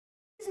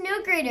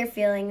no greater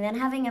feeling than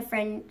having a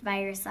friend by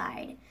your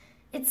side.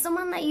 It's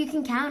someone that you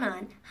can count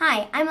on.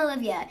 Hi, I'm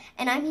Olivia,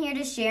 and I'm here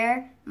to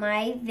share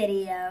my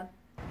video.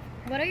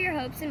 What are your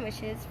hopes and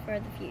wishes for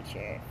the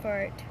future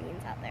for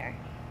tweens out there?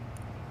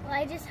 Well,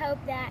 I just hope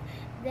that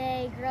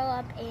they grow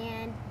up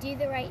and do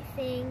the right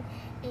thing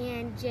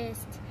and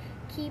just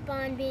keep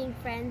on being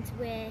friends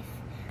with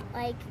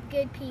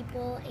good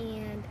people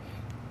and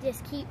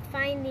just keep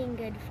finding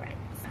good friends.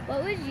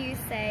 What would you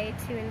say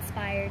to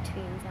inspire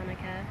tweens,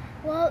 Annika?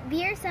 Well, be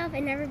yourself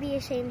and never be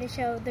ashamed to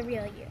show the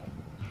real you.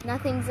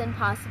 Nothing's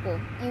impossible.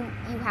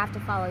 You have to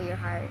follow your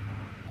heart.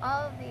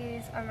 All of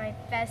these are my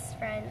best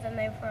friends, and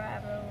they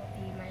forever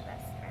will be my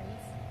best friends.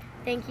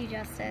 Thank you,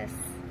 Justice.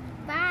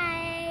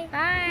 Bye.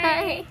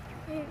 Bye.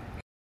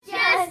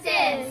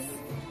 Justice.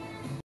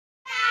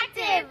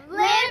 Active.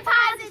 Live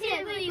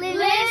positively.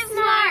 Live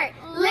smart.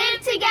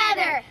 Live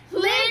together.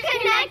 Live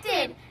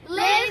connected.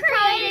 Live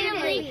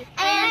creatively.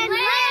 And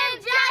live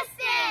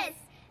justice.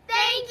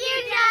 Thank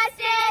you,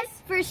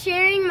 Justice, For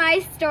sharing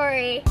my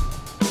story.